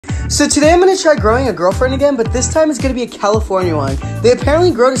So today I'm going to try growing a girlfriend again, but this time it's going to be a California one. They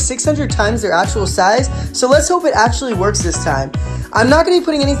apparently grow to 600 times their actual size, so let's hope it actually works this time. I'm not going to be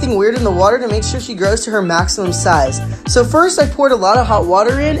putting anything weird in the water to make sure she grows to her maximum size. So first I poured a lot of hot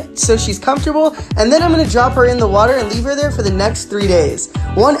water in so she's comfortable, and then I'm going to drop her in the water and leave her there for the next 3 days.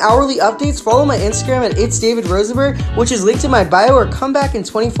 Want hourly updates? Follow my Instagram at itsdavidrosenberg, which is linked in my bio, or come back in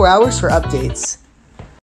 24 hours for updates.